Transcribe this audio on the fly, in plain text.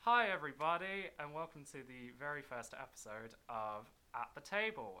Hi, everybody, and welcome to the very first episode of At the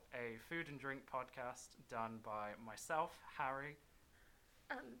Table, a food and drink podcast done by myself, Harry.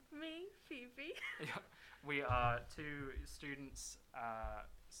 And me, Phoebe. We are two students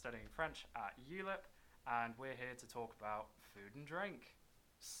studying French at ULIP, and we're here to talk about food and drink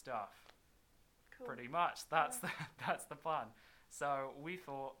stuff. Cool. Pretty much, that's the plan. So we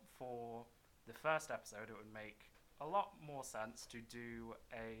thought for the first episode it would make a lot more sense to do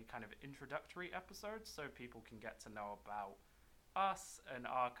a kind of introductory episode so people can get to know about us and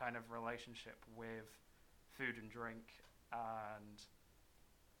our kind of relationship with food and drink, and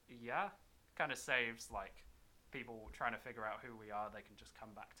yeah, kind of saves like people trying to figure out who we are. They can just come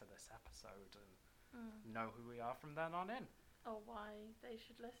back to this episode and know who we are from then on in. Or why they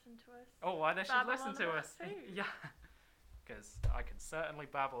should listen to us. Oh, why they should Babble listen on to about us. food. Yeah, because I can certainly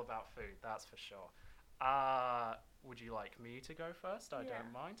babble about food, that's for sure. Would you like me to go first? I Yeah.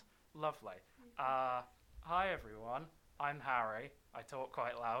 don't mind. Lovely. Hi everyone. I'm Harry. I talk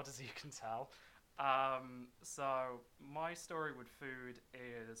quite loud, as you can tell. So my story with food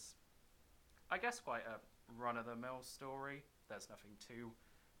is, I guess, quite a run-of-the-mill story. There's nothing too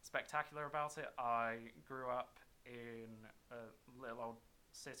spectacular about it. I grew up in a little old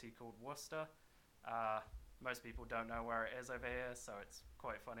city called Worcester. Most people don't know where it is over here, so it's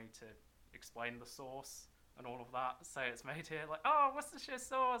quite funny to explain the source and all of that. Say it's made here, like, oh, Worcestershire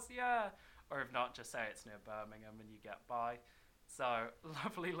sauce, yeah. Or if not, just say it's near Birmingham and you get by. So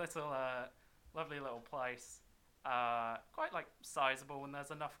lovely little place. Quite like sizable, and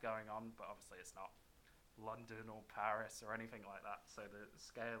there's enough going on, but obviously it's not London or Paris or anything like that. So the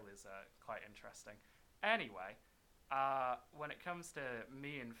scale is quite interesting. Anyway, when it comes to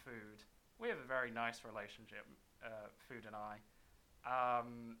me and food, we have a very nice relationship, food and I.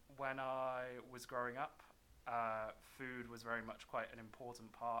 When I was growing up, food was very much quite an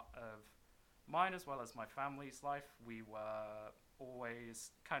important part of mine as well as my family's life. We were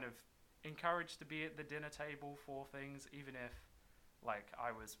always kind of encouraged to be at the dinner table for things, even if like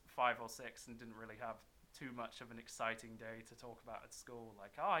I was 5 or 6 and didn't really have too much of an exciting day to talk about at school.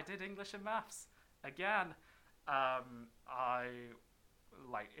 Like, oh, I did English and maths again. I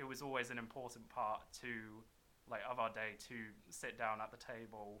like it was always an important part to like of our day to sit down at the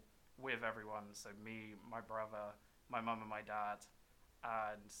table with everyone. So me, my brother, my mum, and my dad,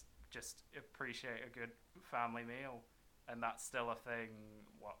 and just appreciate a good family meal. And that's still a thing.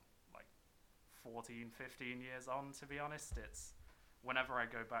 What, like 14, 15 years on? To be honest, it's whenever I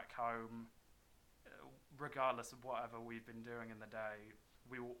go back home, regardless of whatever we've been doing in the day,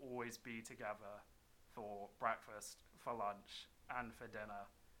 we will always be together for breakfast, for lunch, and for dinner.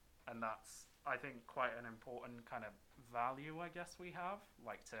 And that's, I think, quite an important kind of value, I guess, we have,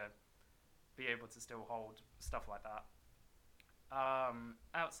 like to be able to still hold stuff like that.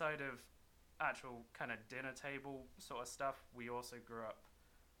 Outside of actual kind of dinner table sort of stuff, we also grew up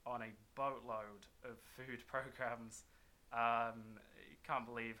on a boatload of food programs. You can't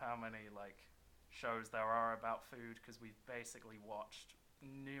believe how many like shows there are about food because we've basically watched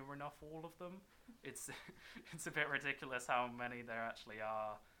near enough all of them. It's it's a bit ridiculous how many there actually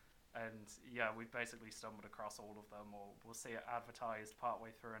are, and yeah, we've basically stumbled across all of them, or we'll see it advertised partway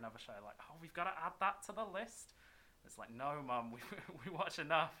through another show, like, oh, we've got to add that to the list. It's like, no, mum, we watch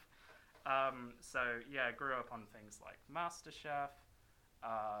enough. So yeah, I grew up on things like MasterChef,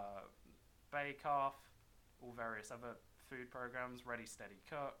 uh, Bake Off, all various other food programs, Ready Steady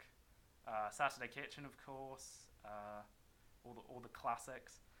Cook, Saturday Kitchen, of course, all the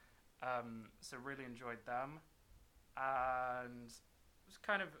classics. So really enjoyed them, and it was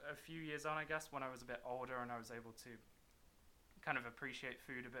kind of a few years on, I guess, when I was a bit older and I was able to kind of appreciate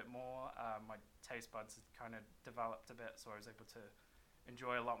food a bit more. My taste buds had kind of developed a bit, so I was able to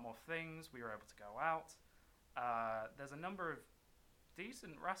enjoy a lot more things. We were able to go out. There's a number of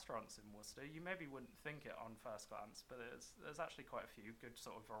decent restaurants in Worcester. You maybe wouldn't think it on first glance, but there's actually quite a few good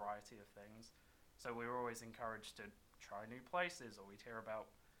sort of variety of things. So we were always encouraged to try new places, or we'd hear about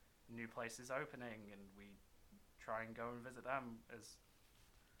new places opening, and we try and go and visit them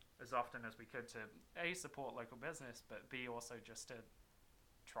as often as we could to A, support local business, but B, also just to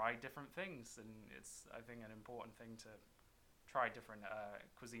try different things. And it's, I think, an important thing to try different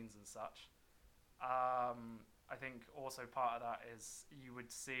cuisines and such. I think also part of that is you would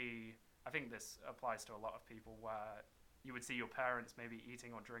see, I think this applies to a lot of people, where you would see your parents maybe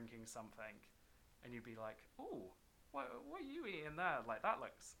eating or drinking something, and you'd be like, ooh, what are you eating there? Like, that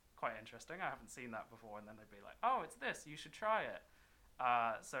looks quite interesting. I haven't seen that before. And then they'd be like, oh, it's this. You should try it.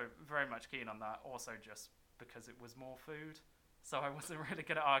 So very much keen on that. Also just because it was more food. So I wasn't really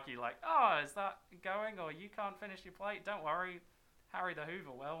going to argue like, oh, is that going? Or you can't finish your plate? Don't worry. Harry the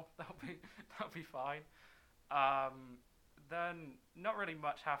Hoover will. That'll be fine. Then not really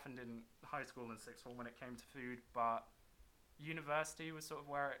much happened in high school and sixth form when it came to food, but university was sort of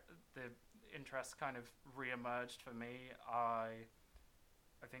where the interest kind of re-emerged for me. I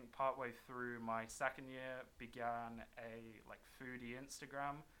think partway through my second year began a like foodie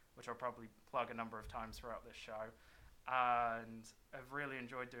Instagram, which I'll probably plug a number of times throughout this show, and I've really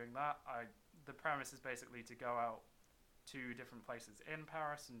enjoyed doing that. The premise is basically to go out to different places in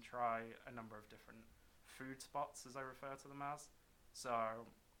Paris and try a number of different food spots, as I refer to them as. So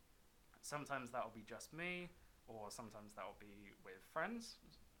sometimes that'll be just me, or sometimes that'll be with friends.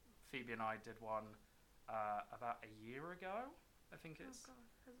 Phoebe and I did one about a year ago. I think it's. Oh God,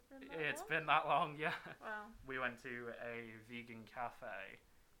 has it been that long? It's been that long, yeah. Wow. We went to a vegan cafe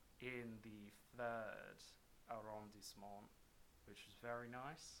in the third arrondissement, which was very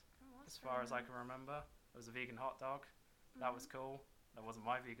nice. Oh, As far as I can remember, it was a vegan hot dog. That was cool. That wasn't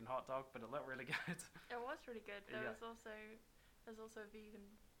my vegan hot dog, but it looked really good. It was really good. Yeah. There's also a vegan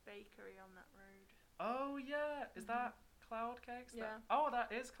bakery on that road. Oh yeah, is that Cloud Cakes? Yeah. That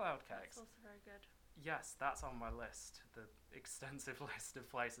is Cloud Cakes. That's also very good. Yes, that's on my list. The extensive list of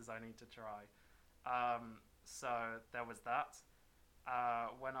places I need to try. So there was that.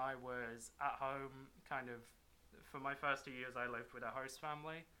 When I was at home, kind of for my first 2 years, I lived with a host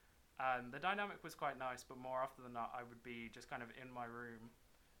family. And the dynamic was quite nice, but more often than not, I would be just kind of in my room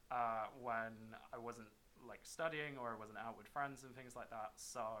when I wasn't like studying or I wasn't out with friends and things like that.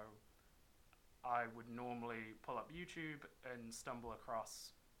 So I would normally pull up YouTube and stumble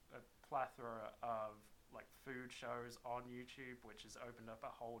across a plethora of like food shows on YouTube, which has opened up a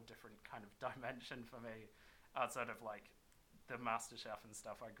whole different kind of dimension for me outside of like the MasterChef and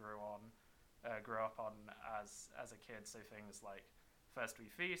stuff I grew up on as a kid. So things like First We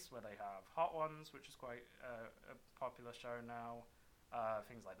Feast, where they have Hot Ones, which is quite a popular show now.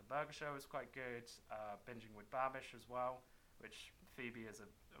 Things like The Burger Show is quite good. Binging with Babish as well, which Phoebe is a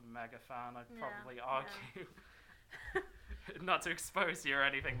mega fan, I'd probably argue. Yeah. Not to expose you or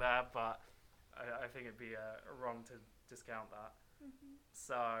anything there, but I think it'd be wrong to discount that. Mm-hmm.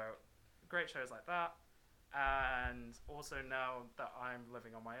 So, great shows like that. And also now that I'm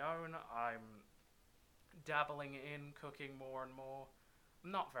living on my own, I'm dabbling in cooking more and more.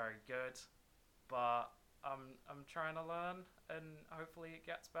 I'm not very good, but I'm trying to learn, and hopefully it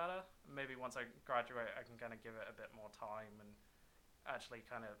gets better. Maybe once I graduate, I can kind of give it a bit more time and actually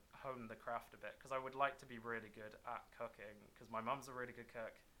kind of hone the craft a bit, because I would like to be really good at cooking, because my mum's a really good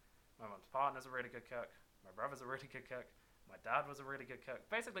cook, my mum's partner's a really good cook, my brother's a really good cook, my dad was a really good cook.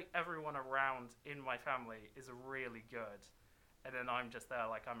 Basically everyone around in my family is really good, and then I'm just there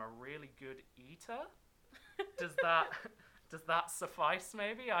like I'm a really good eater. Does that suffice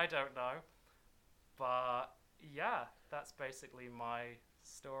maybe? I don't know. But yeah, that's basically my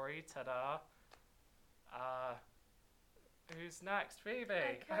story. Ta-da. Who's next? Phoebe.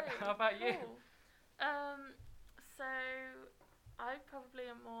 Okay, How about you? cool. So I probably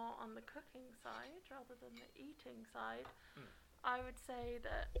am more on the cooking side rather than the eating side. I would say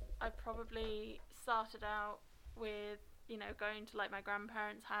that I probably started out with, going to like my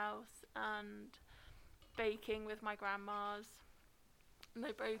grandparents' house and baking with my grandmas, and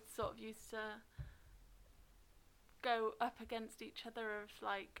they both sort of used to go up against each other of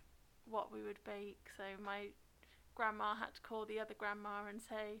like what we would bake. So my grandma had to call the other grandma and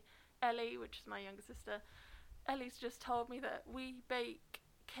say, Ellie, which is my younger sister, Ellie's just told me that we bake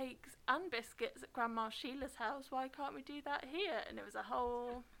cakes and biscuits at Grandma Sheila's house, why can't we do that here? And it was a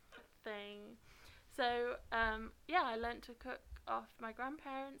whole thing. So I learnt to cook off my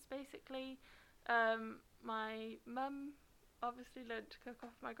grandparents basically. My mum obviously learnt to cook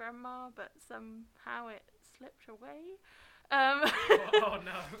off my grandma, but somehow it slipped away. Oh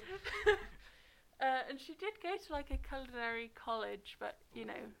no. And she did go to like a culinary college, but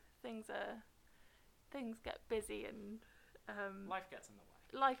things get busy and life gets in the way.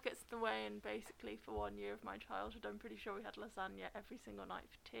 Life gets in the way, and basically for 1 year of my childhood, I'm pretty sure we had lasagna every single night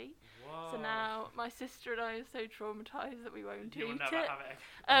for tea. Whoa. So now my sister and I are so traumatised that we won't You'll eat never it. have it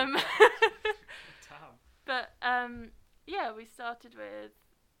Um, Damn. But we started with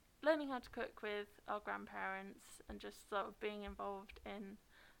learning how to cook with our grandparents and just sort of being involved in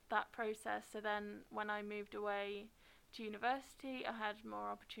that process. So then when I moved away to university, I had more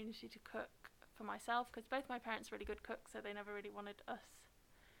opportunity to cook for myself, because both my parents are really good cooks, so they never really wanted us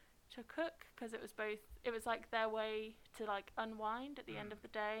to cook, because it was like their way to like unwind at the end of the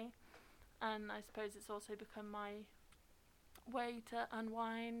day. And I suppose it's also become my way to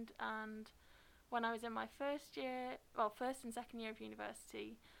unwind. And when I was in my first and second year of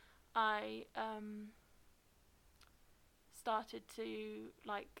university, I started to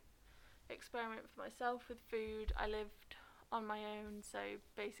like experiment for myself with food. I lived on my own, so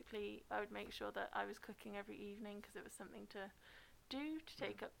basically I would make sure that I was cooking every evening because it was something to do to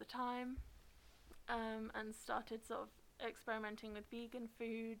take up the time, and started sort of experimenting with vegan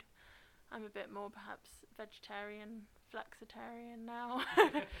food. I'm a bit more perhaps vegetarian, flexitarian now.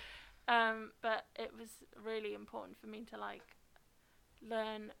 But it was really important for me to like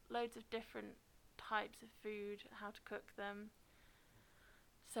learn loads of different types of food, how to cook them,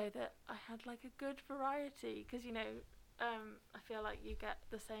 so that I had like a good variety. Because I feel like you get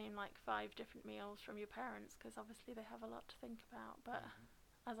the same like 5 different meals from your parents because obviously they have a lot to think about. But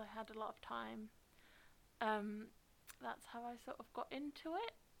as I had a lot of time, that's how I sort of got into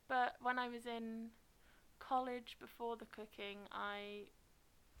it. But when I was in college before the cooking, I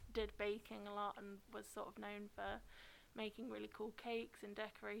did baking a lot and was sort of known for making really cool cakes and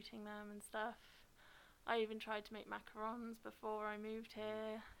decorating them and stuff. I even tried to make macarons before I moved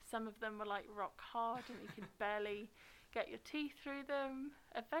here. Some of them were like rock hard and you could barely get your teeth through them.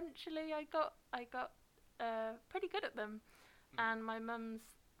 Eventually I got pretty good at them. And my mum's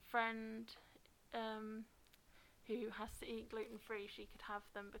friend, who has to eat gluten-free, she could have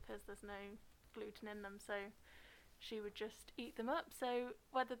them because there's no gluten in them, so she would just eat them up. So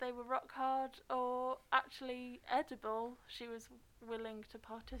whether they were rock hard or actually edible, she was willing to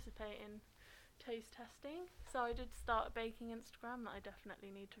participate in taste testing. So I did start a baking Instagram that I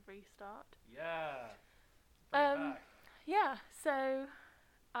definitely need to restart. Yeah. Bring it back. Yeah, so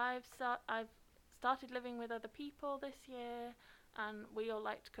I've started living with other people this year, and we all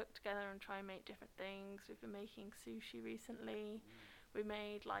like to cook together and try and make different things. We've been making sushi recently. We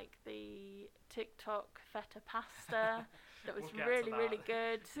made like the TikTok feta pasta that was really, really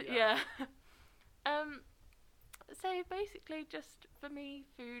good. Yeah. So basically, just for me,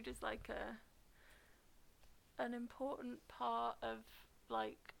 food is like an important part of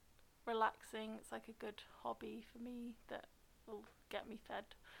like relaxing. It's like a good hobby for me that will get me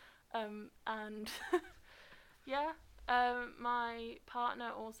fed. And yeah. My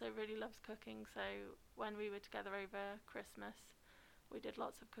partner also really loves cooking, so when we were together over Christmas, we did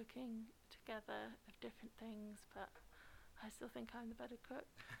lots of cooking together of different things, but I still think I'm the better cook.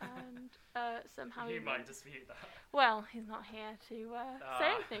 And somehow you might dispute that. Well, he's not here to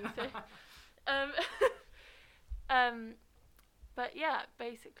say anything. So, but yeah,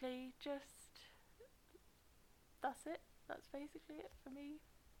 basically, just that's it. That's basically it for me.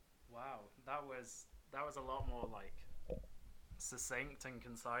 Wow, that was a lot more like succinct and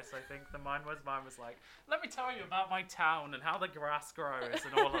concise, I think, than mine was. Mine was like, let me tell you about my town and how the grass grows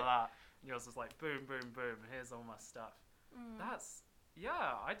and all of that. And yours was like, boom, boom, boom, here's all my stuff.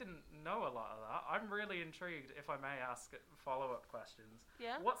 I didn't know a lot of that. I'm really intrigued, if I may ask follow-up questions.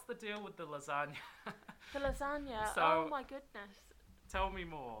 Yeah? What's the deal with the lasagna? The lasagna? So, oh my goodness. Tell me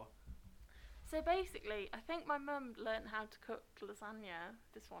more. So basically, I think my mum learnt how to cook lasagna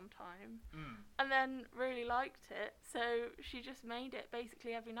this one time, and then really liked it, so she just made it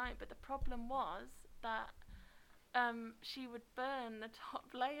basically every night. But the problem was that she would burn the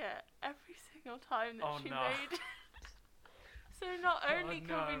top layer every single time that she made it. So not only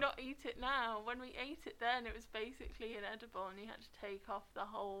could we not eat it now, when we ate it then, it was basically inedible, and you had to take off the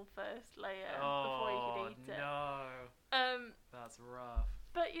whole first layer before you could eat it. That's rough.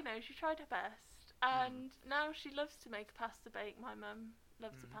 But, she tried her best. And now she loves to make a pasta bake. My mum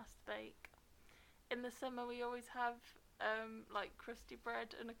loves a pasta bake. In the summer, we always have, like, crusty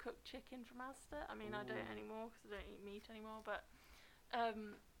bread and a cooked chicken from Asda. I mean, I don't anymore because I don't eat meat anymore. But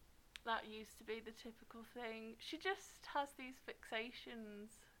that used to be the typical thing. She just has these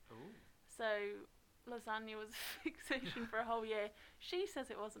fixations. Ooh. So lasagna was a fixation for a whole year. She says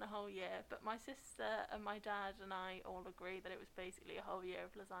it wasn't a whole year, but my sister and my dad and I all agree that it was basically a whole year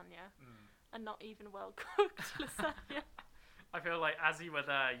of lasagna, and not even well cooked lasagna. I feel like as you were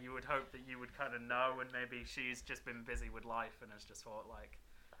there, you would hope that you would kind of know, and maybe she's just been busy with life and has just thought like,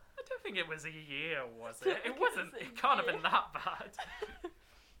 I don't think it was a year, was it? It wasn't. It can't have been that bad.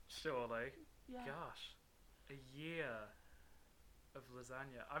 Surely. Yeah. Gosh, a year of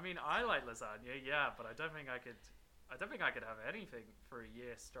lasagna. I mean, I like lasagna, yeah, but I don't think I could have anything for a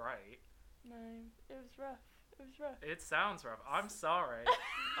year straight. No, it was rough. It sounds rough. I'm sorry.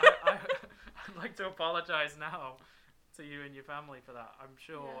 I'd like to apologize now to you and your family for that. I'm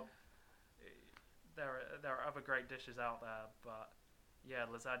sure there are other great dishes out there, but yeah,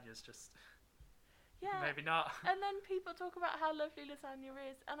 lasagna's just maybe not. And then people talk about how lovely lasagna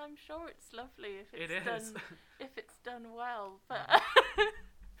is, and I'm sure it's lovely if it's done well. But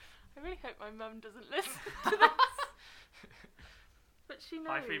I really hope my mum doesn't listen to this. But she knows.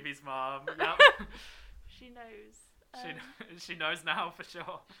 Hi, Phoebe's mom. Yep. She knows. She knows now for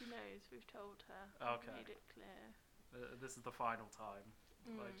sure. She knows. We've told her. Okay. We've made it clear. This is the final time.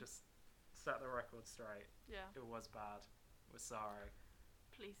 Like, just set the record straight. Yeah. It was bad. We're sorry.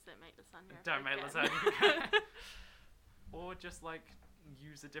 Please don't make lasagna. Don't make again. lasagna. Or just like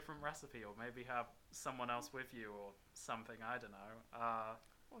use a different recipe, or maybe have someone else with you, or something. I don't know.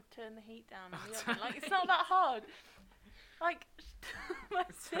 Or turn the heat down in the oven. Like, it's not that hard. Like, my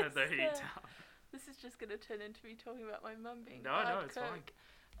sister. Turn the heat down. This is just going to turn into me talking about my mum being No, bad it's cook.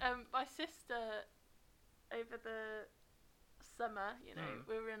 fine. My sister, over the summer, you know,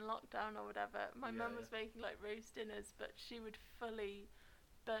 we were in lockdown or whatever. My mum was making like roast dinners, but she would fully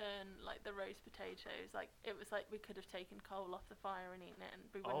burn like the roast potatoes. Like, it was like we could have taken coal off the fire and eaten it, and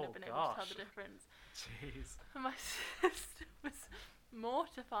we wouldn't have been able to tell the difference. Jeez. And my sister was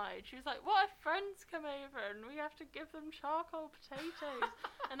mortified. She was like, "What if friends come over and we have to give them charcoal potatoes?"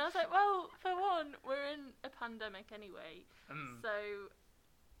 And I was like, "Well, for one, we're in a pandemic anyway, so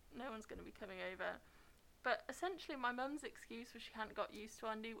no one's going to be coming over." But essentially, my mum's excuse was she hadn't got used to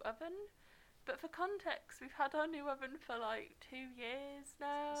our new oven. But for context, we've had our new oven for like 2 years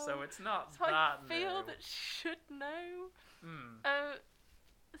now. So it's not so that I feel new. that she should know.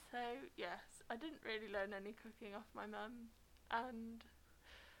 So yes, I didn't really learn any cooking off my mum, and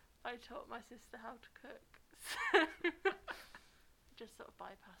I taught my sister how to cook. So just sort of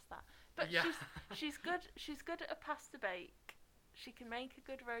bypass that. But she's good. She's good at a pasta bake. She can make a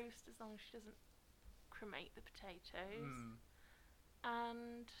good roast as long as she doesn't cremate the potatoes.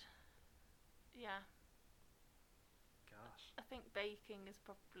 And yeah. Gosh. I think baking is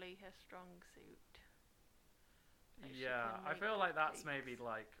probably her strong suit. Like, yeah, I feel like that's maybe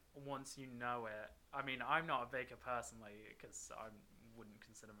like once you know it. I mean, I'm not a baker personally because I wouldn't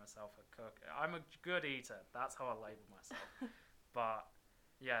consider myself a cook. I'm a good eater. That's how I label myself. But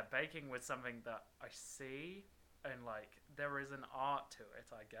yeah, baking with something that I see and like there is an art to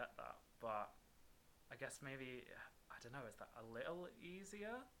it. I get that, but I guess maybe I don't know. Is that a little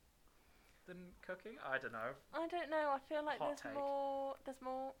easier than cooking? I don't know. I don't know. I feel like Hot there's take.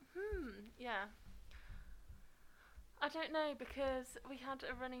 more. Yeah. I don't know, because we had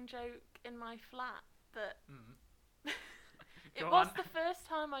a running joke in my flat that it was the first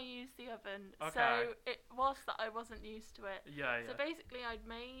time I used the oven, so it was that I wasn't used to it. Yeah. So basically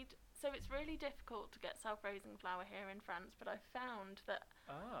so it's really difficult to get self-raising flour here in France, but I found that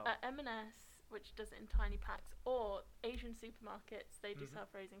at M&S, which does it in tiny packs, or Asian supermarkets, they do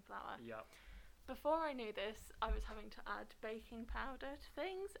self-raising flour. Yep. Before I knew this, I was having to add baking powder to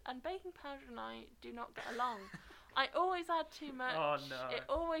things, and baking powder and I do not get along. I always add too much. Oh no. It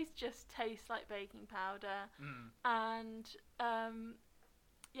always just tastes like baking powder. And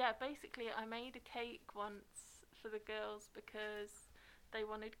basically I made a cake once for the girls because they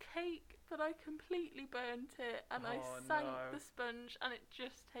wanted cake, but I completely burnt it, and I sank the sponge, and it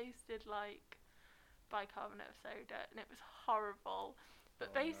just tasted like bicarbonate of soda, and it was horrible.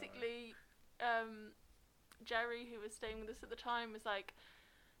 But basically, Jerry, who was staying with us at the time, was like,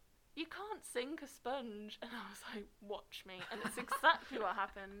 "You can't sink a sponge," and I was like, "Watch me," and it's exactly what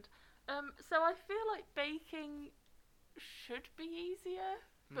happened. So I feel like baking should be easier,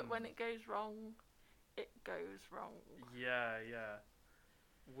 but when it goes wrong, it goes wrong. Yeah.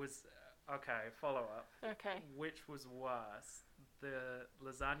 Follow up. Okay. Which was worse, the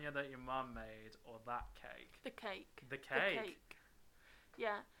lasagna that your mum made or that cake? The cake. The cake?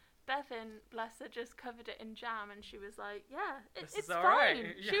 Yeah. Bevan, bless her, just covered it in jam, and she was like, "Yeah, it's all fine."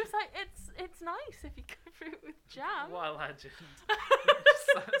 right. Yeah. She was like, "It's nice if you cover it with jam." What a legend.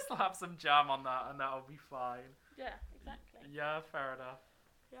 Just slap some jam on that and that'll be fine. Yeah, exactly. Yeah, fair enough.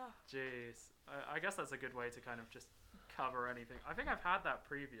 Yeah. Jeez. I guess that's a good way to kind of just cover anything. I think I've had that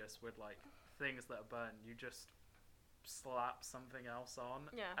previous with like things that are burnt. You just slap something else on,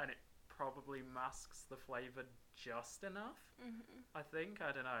 and it probably masks the flavour just enough. I think.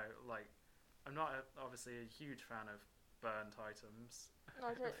 I don't know. Like, I'm not obviously a huge fan of burnt items.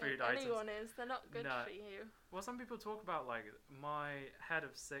 I don't food think items. anyone is. They're not good for you. Well, some people talk about like my head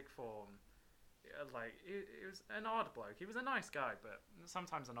of sixth form. Like it was an odd bloke. He was a nice guy, but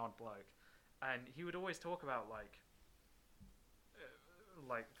sometimes an odd bloke. And he would always talk about like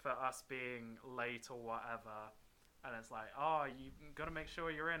for us being late or whatever, and it's like, oh, you got to make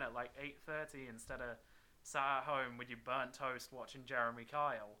sure you're in at like 8:30 instead of sat at home with your burnt toast watching Jeremy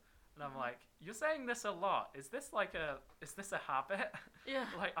Kyle. And I'm like, you're saying this a lot. Is this a habit? Yeah.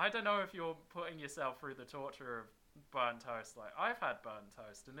 Like, I don't know if you're putting yourself through the torture of burnt toast. Like, I've had burnt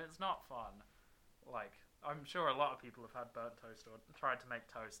toast and it's not fun. Like, I'm sure a lot of people have had burnt toast or tried to make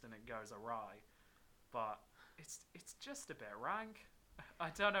toast and it goes awry. But it's just a bit rank. I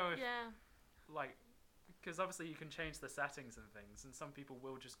don't know if like because obviously you can change the settings and things, and some people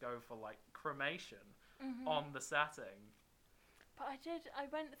will just go for like cremation Mhm. on the setting. But I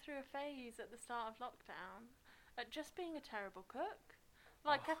went through a phase at the start of lockdown at just being a terrible cook.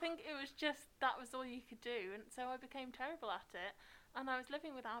 Like, I think it was just, that was all you could do, and so I became terrible at it. And I was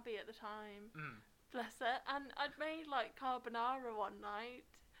living with Abby at the time, bless her, and I'd made, like, carbonara one night,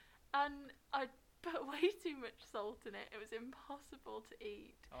 and I'd put way too much salt in it. It was impossible to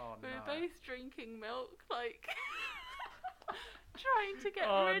eat. Oh We no. were both drinking milk, like, trying to get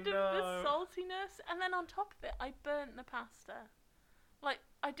rid of the no. saltiness, and then on top of it, I burnt the pasta. Like,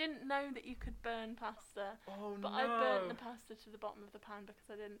 I didn't know that you could burn pasta, Oh but no. I burnt the pasta to the bottom of the pan because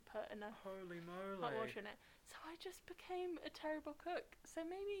I didn't put enough Holy moly. hot water in it. So I just became a terrible cook. So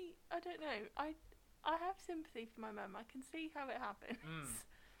maybe, I don't know, I have sympathy for my mum. I can see how it happens.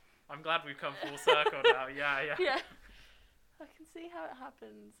 I'm glad we've come full circle now. Yeah. Yeah. I can see how it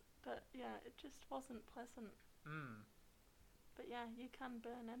happens, but yeah, it just wasn't pleasant. But yeah, you can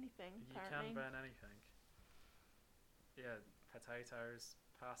burn anything, You apparently. can burn anything. Yeah, potatoes,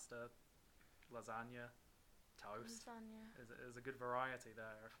 pasta, lasagna, toast. Lasagna. There's a good variety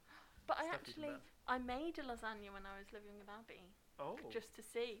there. But I Stuff you can actually, burn. I made a lasagna when I was living with Abby, Oh. just to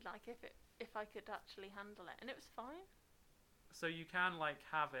see, like, if I could actually handle it, and it was fine. So you can like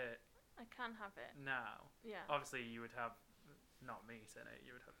have it I can have it. now. Yeah. Obviously, you would have not meat in it.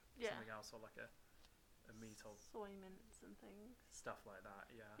 You would have Yeah. something else, or like a meat or Soy mince and things. stuff like that.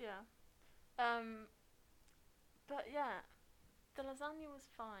 Yeah. Yeah. But yeah, the lasagna was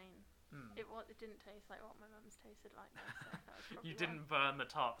fine. It didn't taste like what my mum's tasted like. Though, so that was probably You why. didn't burn the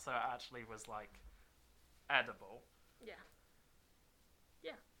top, so it actually was like edible. Yeah.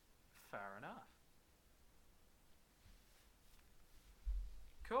 Fair enough.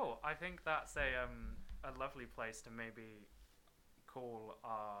 Cool. I think that's a lovely place to maybe call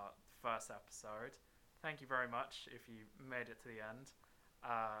our first episode. Thank you very much if you made it to the end.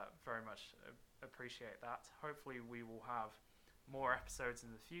 Very much appreciate that. Hopefully we will have more episodes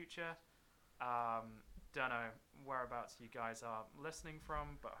in the future. Don't know whereabouts you guys are listening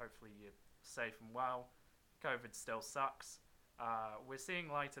from, but hopefully you're safe and well. COVID still sucks. We're seeing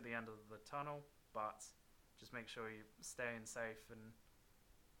light at the end of the tunnel, but just make sure you're staying safe and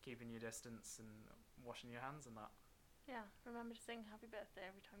keeping your distance and washing your hands and that. Yeah. Remember to sing happy birthday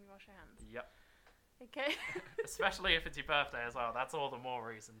every time you wash your hands. Yep. Okay. Especially if it's your birthday as well. That's all the more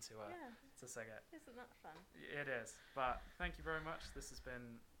reason to Yeah. sing it. Isn't that fun? It is. But thank you very much. This has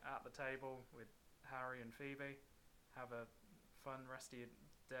been At the Table with Harry and Phoebe. Have a fun rest of your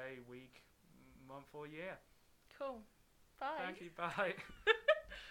day, week, month or year. Cool. Bye. Thank you. Bye.